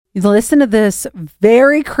You listen to this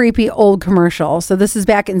very creepy old commercial. So this is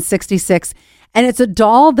back in 66, and it's a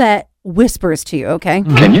doll that whispers to you, okay?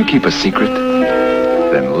 Can you keep a secret?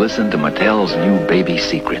 Then listen to Mattel's new baby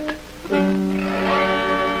secret. Is anyone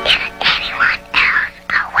else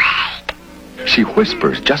awake? She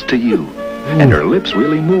whispers just to you, and her lips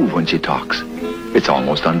really move when she talks. It's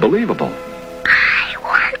almost unbelievable. I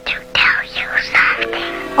want to tell you something.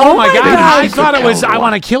 Oh my God. I thought it was, I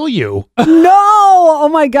want to kill you. No. Oh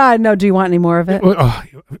my God. No. Do you want any more of it?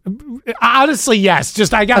 Honestly, yes.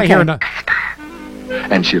 Just, I got to hear enough.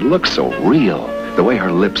 And she looks so real, the way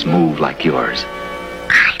her lips move like yours.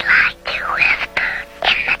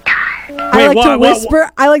 I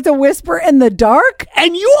like to whisper in the dark.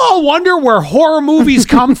 And you all wonder where horror movies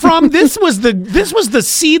come from? This was the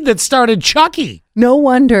seed that started Chucky. No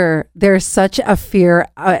wonder there's such a fear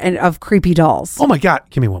of creepy dolls. Oh my God.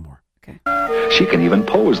 Give me one more. Okay. She can even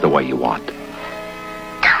pose the way you want.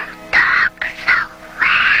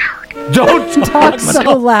 Don't talk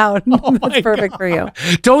so loud. Oh That's perfect for you.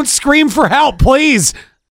 Don't scream for help, please.